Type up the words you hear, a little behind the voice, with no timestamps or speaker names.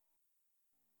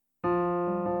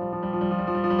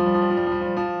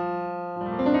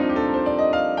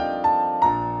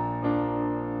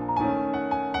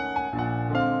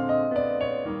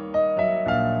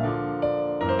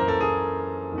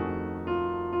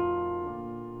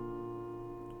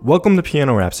Welcome to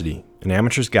Piano Rhapsody, an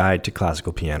amateur's guide to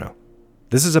classical piano.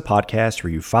 This is a podcast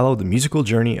where you follow the musical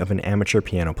journey of an amateur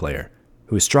piano player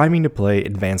who is striving to play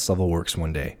advanced level works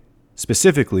one day,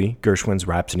 specifically Gershwin's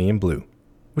Rhapsody in Blue,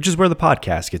 which is where the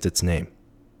podcast gets its name.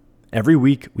 Every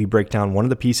week, we break down one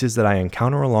of the pieces that I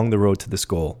encounter along the road to this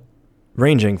goal,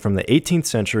 ranging from the 18th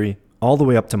century all the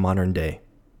way up to modern day.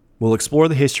 We'll explore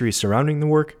the history surrounding the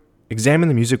work, examine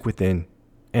the music within,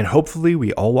 and hopefully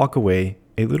we all walk away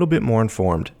a little bit more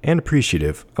informed and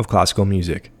appreciative of classical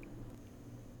music.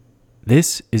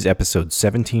 This is episode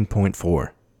 17.4,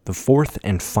 the fourth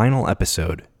and final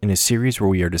episode in a series where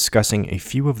we are discussing a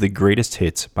few of the greatest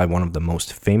hits by one of the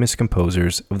most famous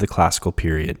composers of the classical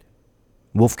period,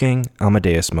 Wolfgang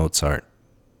Amadeus Mozart.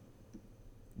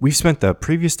 We've spent the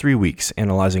previous 3 weeks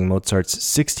analyzing Mozart's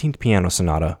 16th Piano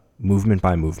Sonata, movement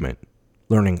by movement,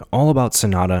 learning all about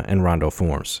sonata and rondo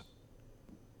forms.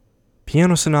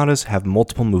 Piano sonatas have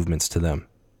multiple movements to them,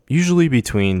 usually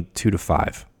between 2 to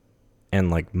 5.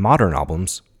 And like modern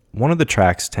albums, one of the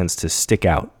tracks tends to stick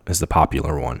out as the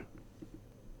popular one.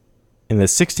 In the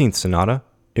 16th Sonata,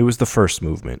 it was the first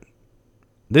movement.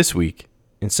 This week,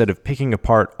 instead of picking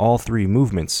apart all 3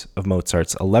 movements of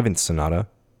Mozart's 11th Sonata,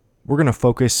 we're going to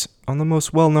focus on the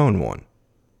most well-known one.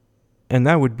 And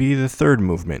that would be the third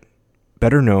movement,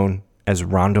 better known as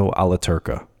Rondo alla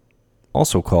Turca,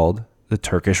 also called the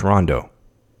Turkish Rondo,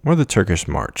 or the Turkish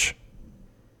March.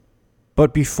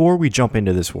 But before we jump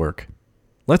into this work,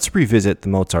 let's revisit the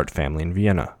Mozart family in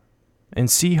Vienna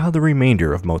and see how the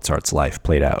remainder of Mozart's life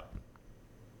played out.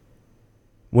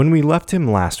 When we left him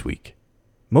last week,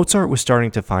 Mozart was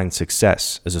starting to find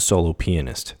success as a solo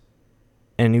pianist,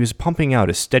 and he was pumping out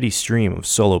a steady stream of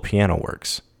solo piano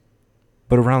works.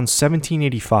 But around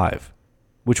 1785,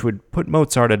 which would put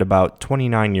Mozart at about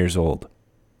 29 years old,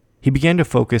 he began to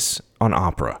focus on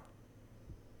opera.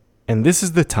 And this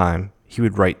is the time he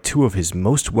would write 2 of his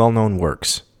most well-known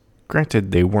works,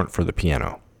 granted they weren't for the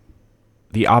piano.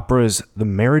 The operas The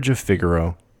Marriage of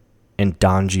Figaro and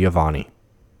Don Giovanni.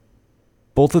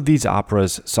 Both of these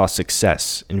operas saw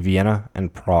success in Vienna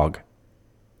and Prague,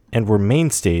 and were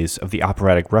mainstays of the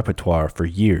operatic repertoire for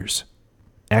years,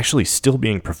 actually still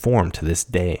being performed to this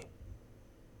day.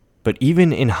 But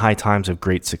even in high times of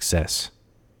great success,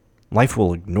 life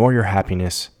will ignore your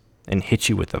happiness and hit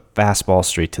you with a fastball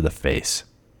straight to the face.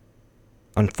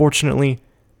 Unfortunately,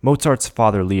 Mozart's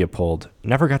father Leopold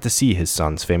never got to see his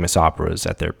son's famous operas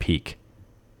at their peak,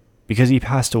 because he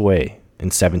passed away in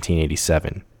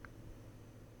 1787.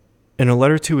 In a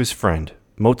letter to his friend,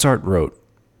 Mozart wrote,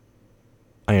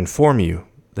 "I inform you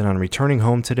that on returning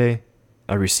home today,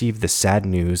 I received the sad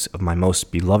news of my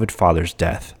most beloved father's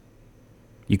death.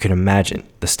 You can imagine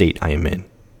the state I am in."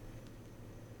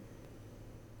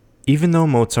 Even though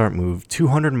Mozart moved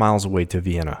 200 miles away to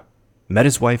Vienna, met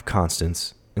his wife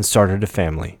Constance, and started a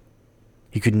family,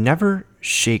 he could never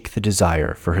shake the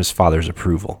desire for his father's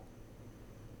approval.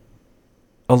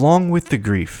 Along with the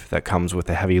grief that comes with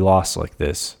a heavy loss like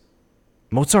this,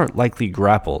 Mozart likely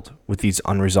grappled with these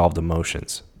unresolved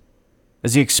emotions,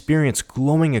 as he experienced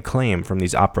glowing acclaim from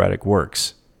these operatic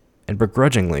works, and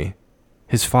begrudgingly,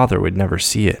 his father would never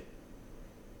see it.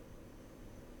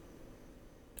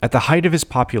 At the height of his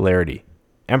popularity,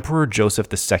 Emperor Joseph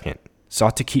II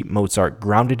sought to keep Mozart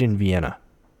grounded in Vienna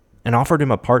and offered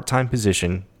him a part-time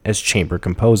position as chamber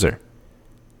composer.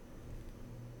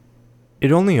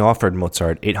 It only offered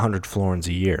Mozart 800 florins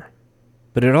a year,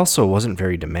 but it also wasn't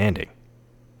very demanding.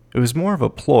 It was more of a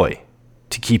ploy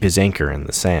to keep his anchor in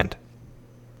the sand.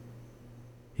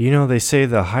 You know, they say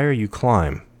the higher you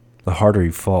climb, the harder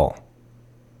you fall.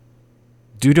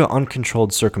 Due to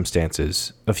uncontrolled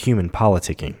circumstances of human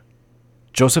politicking,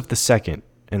 Joseph II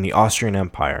and the Austrian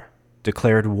Empire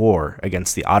declared war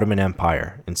against the Ottoman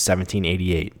Empire in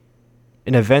 1788,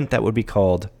 an event that would be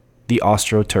called the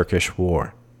Austro-Turkish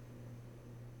War.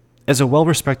 As a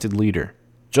well-respected leader,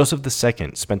 Joseph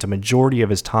II spent a majority of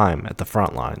his time at the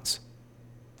front lines.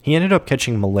 He ended up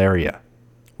catching malaria,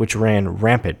 which ran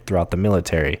rampant throughout the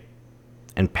military,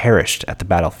 and perished at the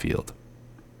battlefield.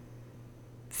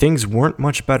 Things weren't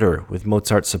much better with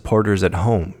Mozart's supporters at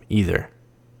home either.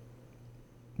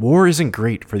 War isn't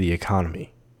great for the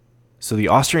economy, so the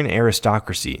Austrian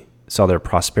aristocracy saw their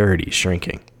prosperity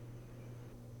shrinking.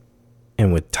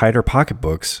 And with tighter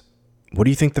pocketbooks, what do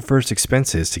you think the first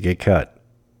expense is to get cut?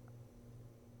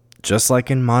 Just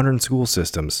like in modern school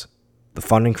systems, the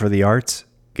funding for the arts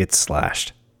gets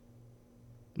slashed.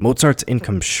 Mozart's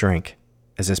income shrank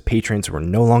as his patrons were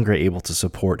no longer able to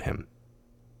support him.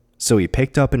 So he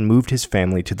picked up and moved his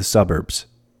family to the suburbs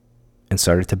and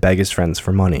started to beg his friends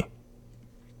for money.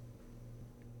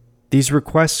 These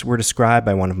requests were described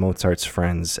by one of Mozart's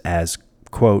friends as,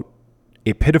 quote,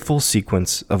 a pitiful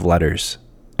sequence of letters,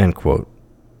 end quote.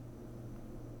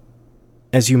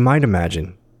 As you might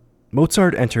imagine,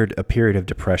 Mozart entered a period of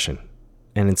depression,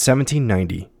 and in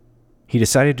 1790, he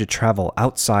decided to travel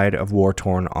outside of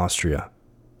war-torn Austria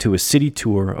to a city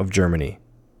tour of Germany,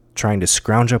 trying to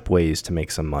scrounge up ways to make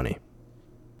some money.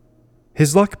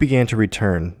 His luck began to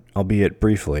return, albeit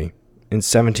briefly, in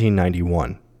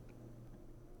 1791.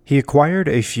 He acquired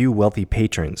a few wealthy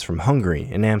patrons from Hungary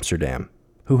and Amsterdam,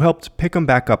 who helped pick him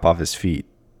back up off his feet.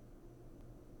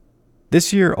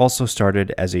 This year also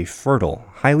started as a fertile,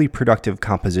 highly productive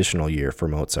compositional year for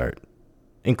Mozart,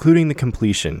 including the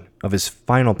completion of his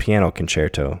final piano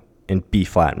concerto in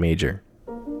B-flat major,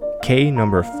 K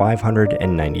number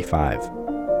 595.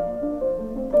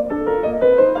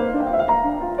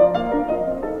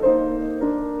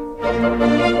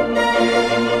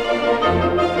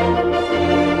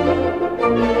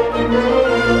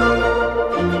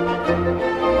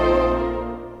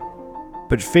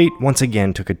 But fate once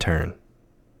again took a turn,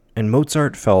 and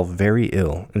Mozart fell very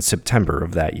ill in September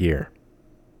of that year.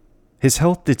 His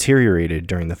health deteriorated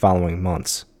during the following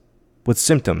months, with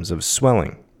symptoms of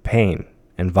swelling, pain,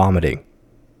 and vomiting.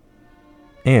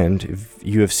 And if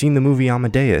you have seen the movie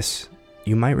Amadeus,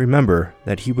 you might remember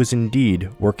that he was indeed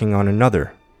working on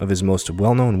another of his most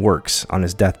well-known works on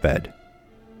his deathbed,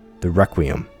 the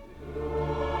Requiem.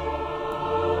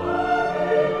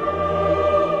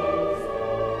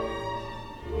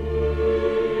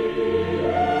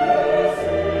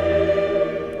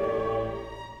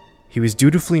 He was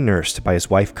dutifully nursed by his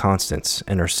wife Constance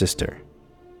and her sister,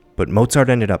 but Mozart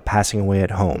ended up passing away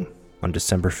at home on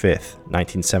December 5th,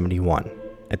 1971,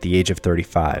 at the age of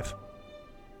 35.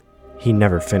 He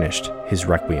never finished his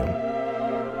Requiem.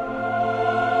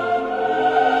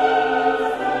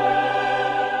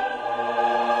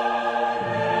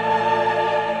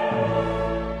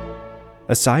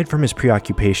 Aside from his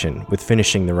preoccupation with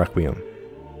finishing the Requiem,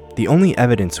 the only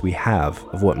evidence we have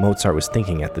of what Mozart was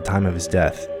thinking at the time of his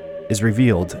death is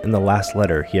revealed in the last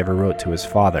letter he ever wrote to his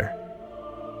father.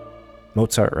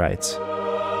 Mozart writes,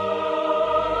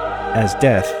 "As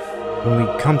death, when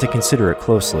we come to consider it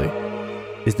closely,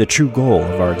 is the true goal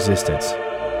of our existence,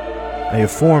 I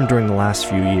have formed during the last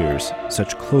few years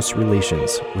such close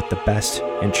relations with the best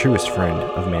and truest friend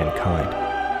of mankind,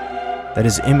 that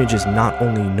his image is not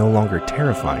only no longer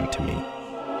terrifying to me,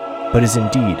 but is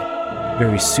indeed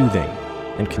very soothing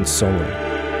and consoling.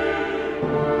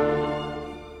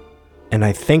 And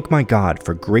I thank my God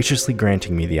for graciously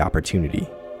granting me the opportunity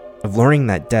of learning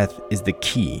that death is the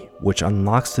key which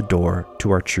unlocks the door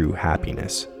to our true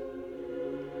happiness.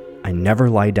 I never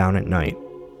lie down at night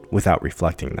without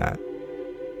reflecting that,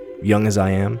 young as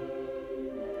I am,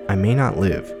 I may not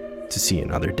live to see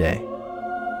another day."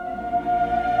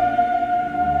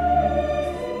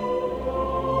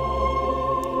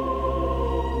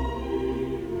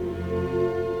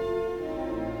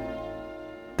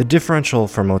 The differential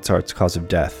for Mozart's cause of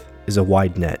death is a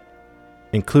wide net,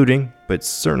 including, but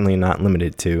certainly not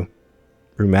limited to,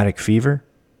 rheumatic fever,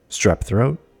 strep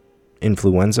throat,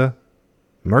 influenza,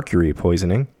 mercury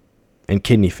poisoning, and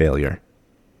kidney failure.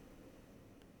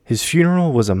 His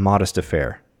funeral was a modest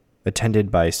affair, attended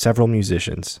by several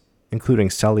musicians, including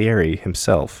Salieri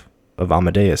himself, of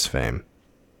Amadeus fame.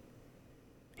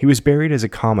 He was buried as a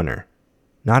commoner,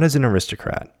 not as an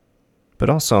aristocrat, but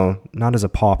also not as a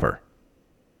pauper,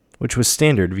 which was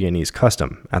standard Viennese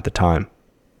custom at the time.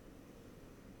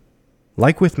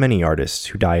 Like with many artists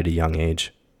who die at a young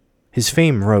age, his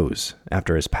fame rose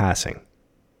after his passing.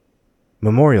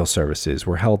 Memorial services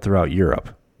were held throughout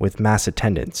Europe with mass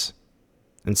attendance,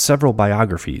 and several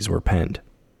biographies were penned.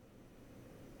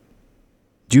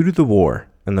 Due to the war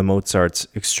and the Mozart's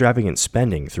extravagant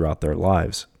spending throughout their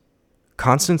lives,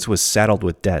 Constance was saddled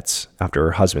with debts after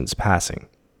her husband's passing.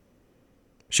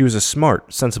 She was a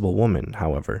smart, sensible woman,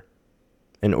 however,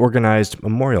 and organized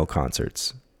memorial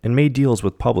concerts and made deals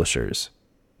with publishers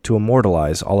to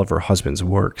immortalize all of her husband's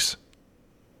works.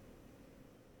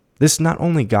 This not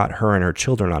only got her and her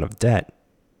children out of debt,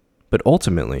 but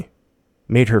ultimately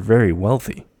made her very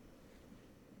wealthy.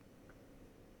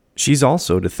 She's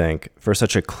also to thank for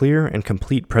such a clear and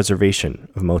complete preservation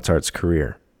of Mozart's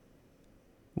career.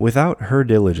 Without her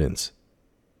diligence,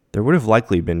 there would have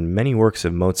likely been many works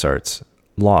of Mozart's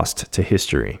lost to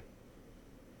history.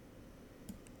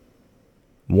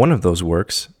 One of those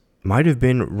works might have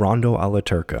been Rondo alla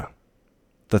Turca,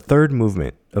 the third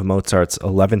movement of Mozart's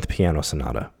 11th piano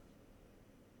sonata.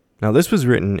 Now, this was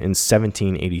written in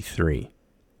 1783,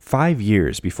 5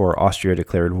 years before Austria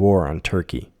declared war on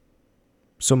Turkey.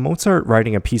 So Mozart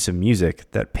writing a piece of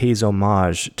music that pays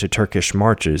homage to Turkish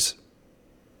marches,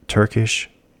 Turkish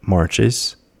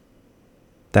marches,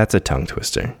 that's a tongue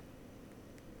twister,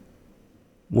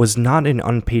 was not an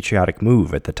unpatriotic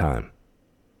move at the time.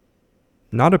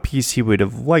 Not a piece he would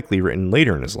have likely written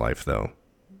later in his life, though,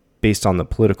 based on the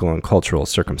political and cultural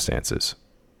circumstances,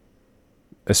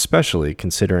 especially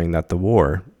considering that the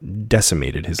war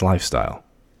decimated his lifestyle.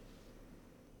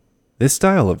 This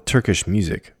style of Turkish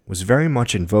music was very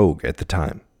much in vogue at the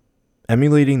time,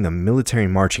 emulating the military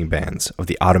marching bands of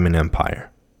the Ottoman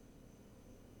Empire.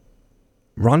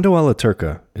 Rondo alla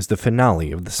Turca is the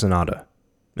finale of the sonata,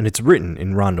 and it's written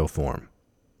in rondo form,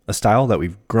 a style that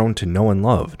we've grown to know and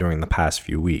love during the past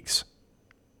few weeks.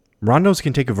 Rondos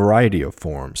can take a variety of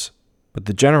forms, but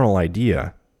the general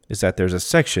idea is that there's a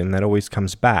section that always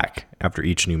comes back after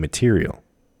each new material.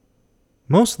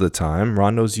 Most of the time,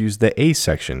 rondos use the A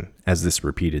section as this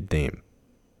repeated theme,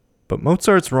 but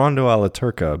Mozart's Rondo alla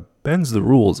Turca bends the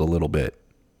rules a little bit.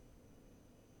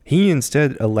 He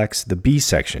instead elects the B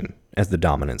section as the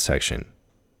dominant section,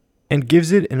 and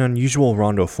gives it an unusual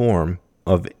rondo form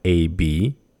of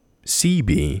AB,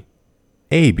 CB,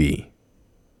 AB.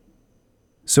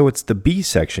 So it's the B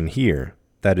section here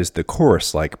that is the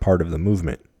chorus-like part of the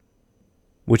movement,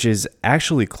 which is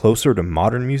actually closer to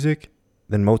modern music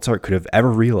than Mozart could have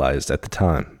ever realized at the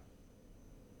time.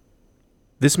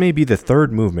 This may be the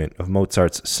third movement of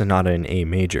Mozart's Sonata in A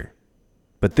major,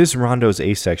 but this rondo's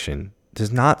A section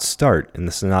does not start in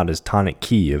the sonata's tonic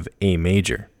key of A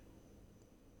major.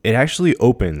 It actually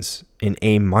opens in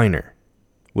A minor,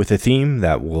 with a theme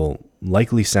that will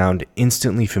likely sound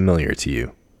instantly familiar to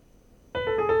you.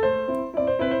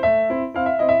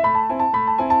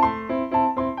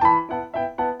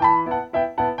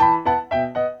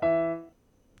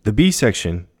 The B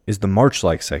section is the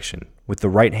march-like section, with the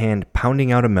right hand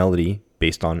pounding out a melody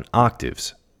based on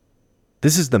octaves.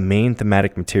 This is the main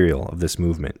thematic material of this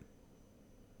movement,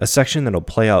 a section that'll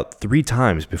play out 3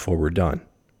 times before we're done.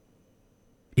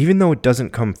 Even though it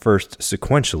doesn't come first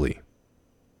sequentially,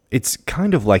 it's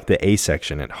kind of like the A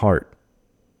section at heart.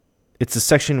 It's the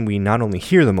section we not only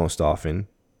hear the most often,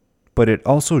 but it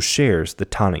also shares the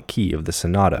tonic key of the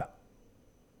sonata.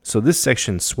 So this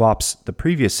section swaps the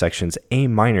previous section's A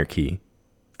minor key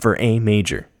for A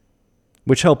major,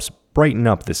 which helps brighten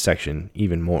up this section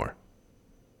even more.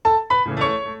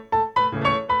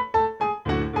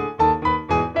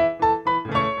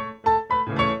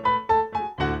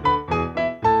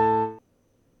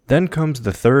 Then comes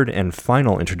the third and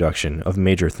final introduction of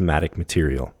major thematic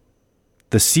material.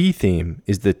 The C theme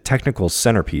is the technical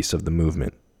centerpiece of the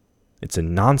movement. It's a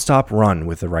non-stop run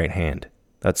with the right hand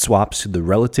that swaps to the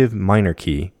relative minor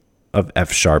key of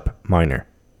F sharp minor.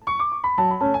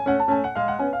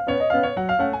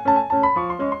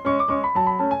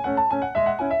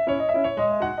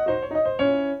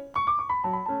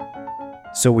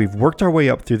 So we've worked our way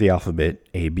up through the alphabet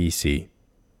A, B, C.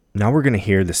 Now we're going to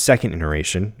hear the second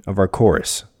iteration of our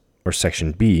chorus, or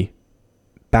section B,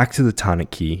 back to the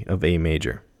tonic key of A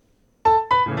major.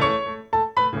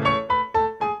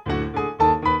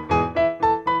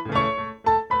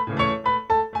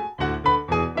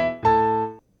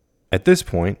 At this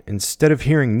point, instead of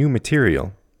hearing new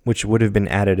material, which would have been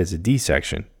added as a D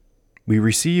section, we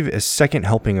receive a second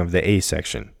helping of the A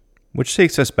section, which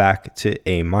takes us back to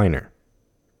A minor.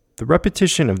 The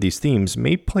repetition of these themes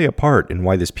may play a part in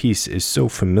why this piece is so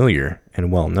familiar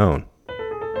and well known.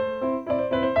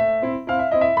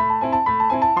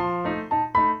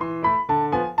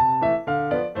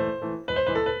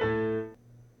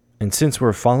 And since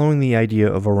we're following the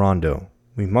idea of a rondo,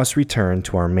 we must return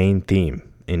to our main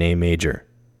theme in A major.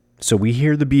 So we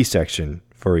hear the B section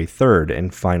for a third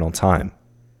and final time.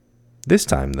 This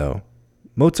time, though,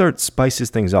 Mozart spices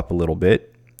things up a little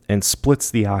bit and splits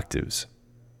the octaves.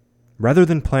 Rather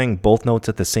than playing both notes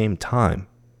at the same time,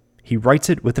 he writes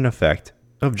it with an effect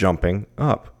of jumping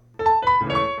up.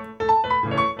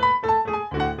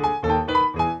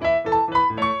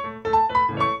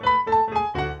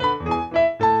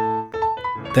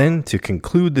 Then, to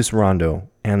conclude this rondo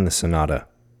and the sonata,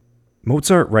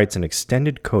 Mozart writes an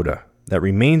extended coda that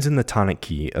remains in the tonic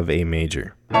key of A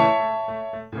major.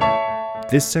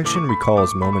 This section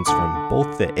recalls moments from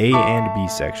both the A and B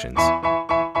sections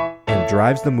and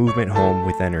drives the movement home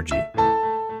with energy,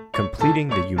 completing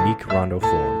the unique rondo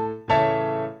form.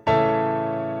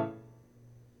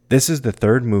 This is the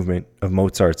third movement of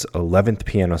Mozart's 11th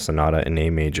piano sonata in A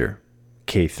major,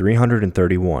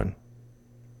 K331,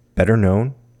 better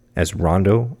known as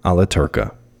Rondo alla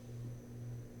Turca.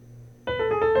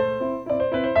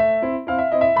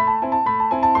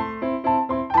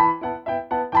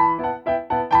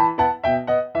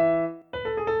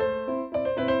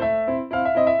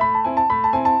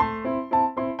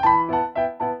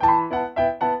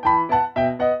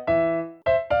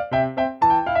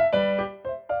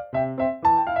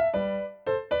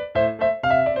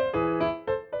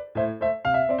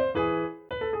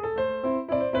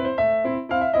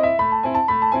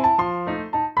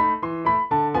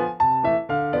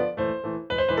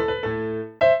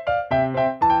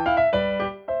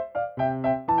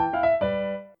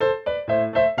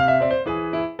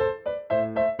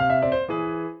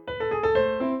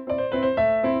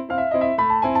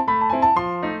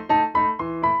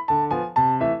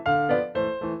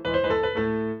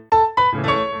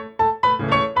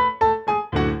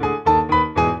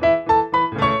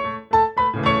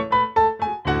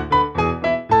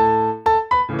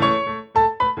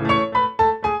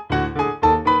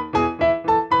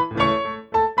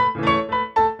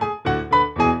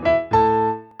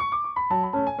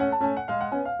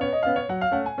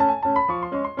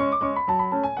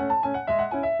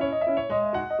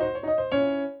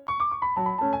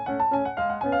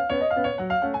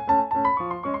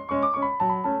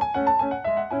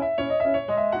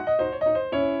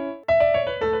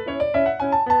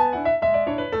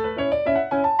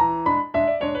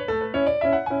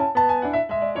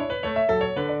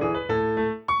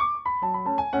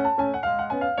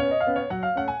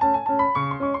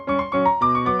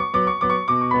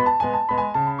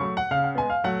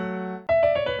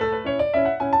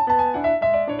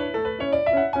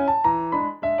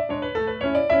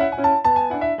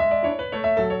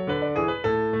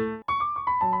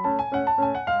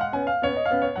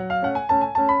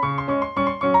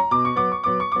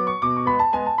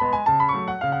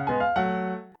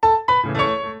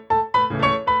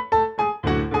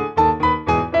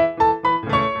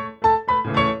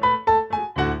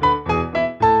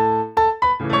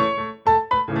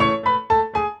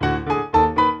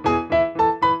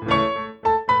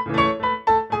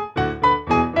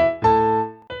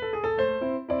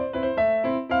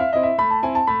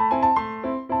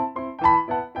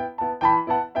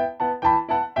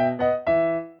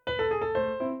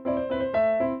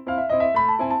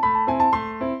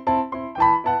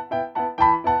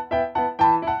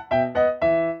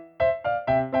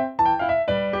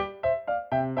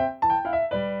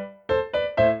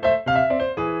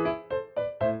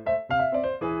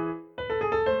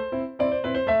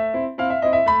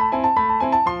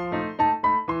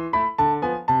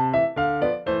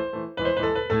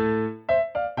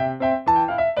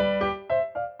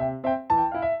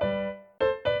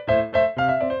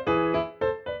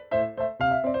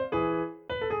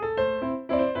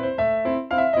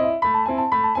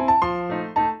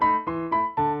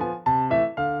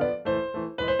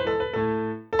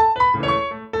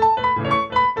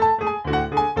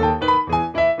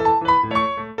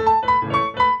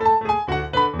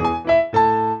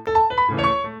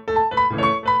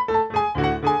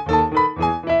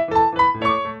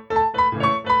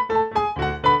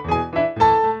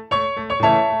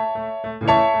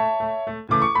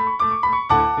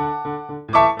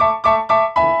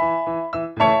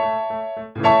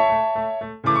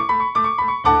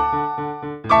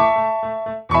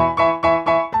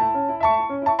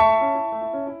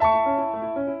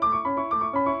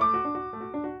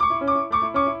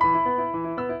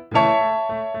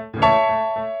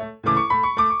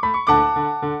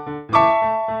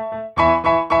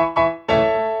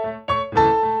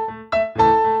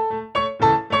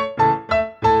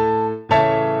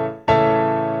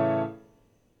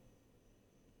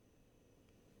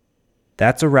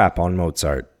 That's a wrap on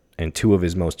Mozart and two of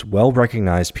his most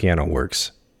well-recognized piano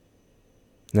works.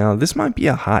 Now, this might be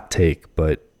a hot take,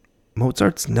 but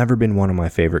Mozart's never been one of my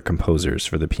favorite composers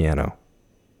for the piano.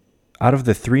 Out of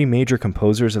the three major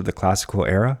composers of the classical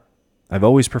era, I've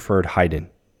always preferred Haydn,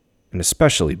 and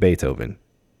especially Beethoven.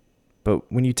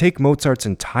 But when you take Mozart's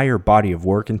entire body of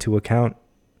work into account,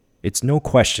 it's no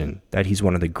question that he's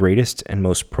one of the greatest and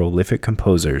most prolific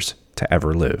composers to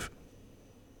ever live.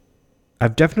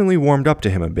 I've definitely warmed up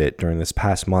to him a bit during this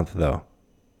past month, though,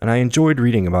 and I enjoyed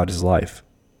reading about his life.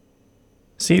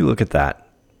 See, look at that.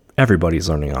 Everybody's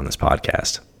learning on this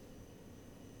podcast.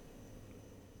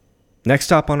 Next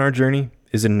stop on our journey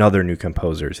is another new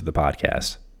composer to the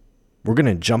podcast. We're going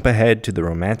to jump ahead to the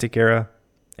Romantic era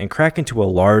and crack into a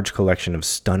large collection of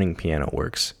stunning piano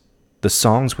works, the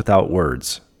Songs Without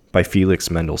Words by Felix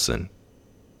Mendelssohn.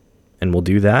 And we'll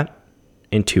do that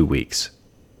in 2 weeks.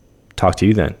 Talk to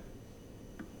you then.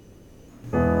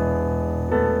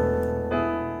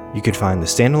 You can find the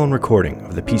standalone recording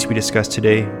of the piece we discussed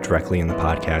today directly in the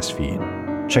podcast feed.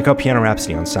 Check out Piano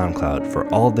Rhapsody on SoundCloud for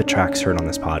all of the tracks heard on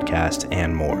this podcast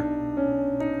and more.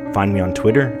 Find me on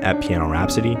Twitter at Piano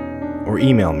Rhapsody or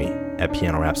email me at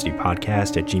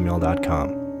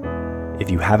pianorhapsodypodcast@gmail.com. If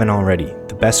you haven't already,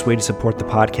 the best way to support the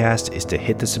podcast is to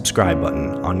hit the subscribe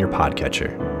button on your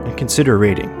podcatcher and consider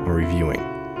rating or reviewing.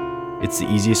 It's the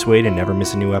easiest way to never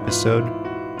miss a new episode,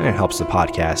 and it helps the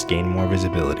podcast gain more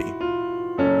visibility.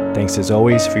 Thanks as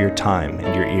always for your time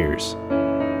and your ears.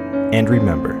 And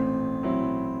remember,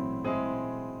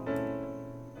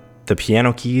 the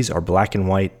piano keys are black and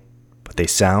white, but they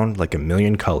sound like a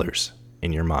million colors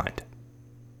in your mind.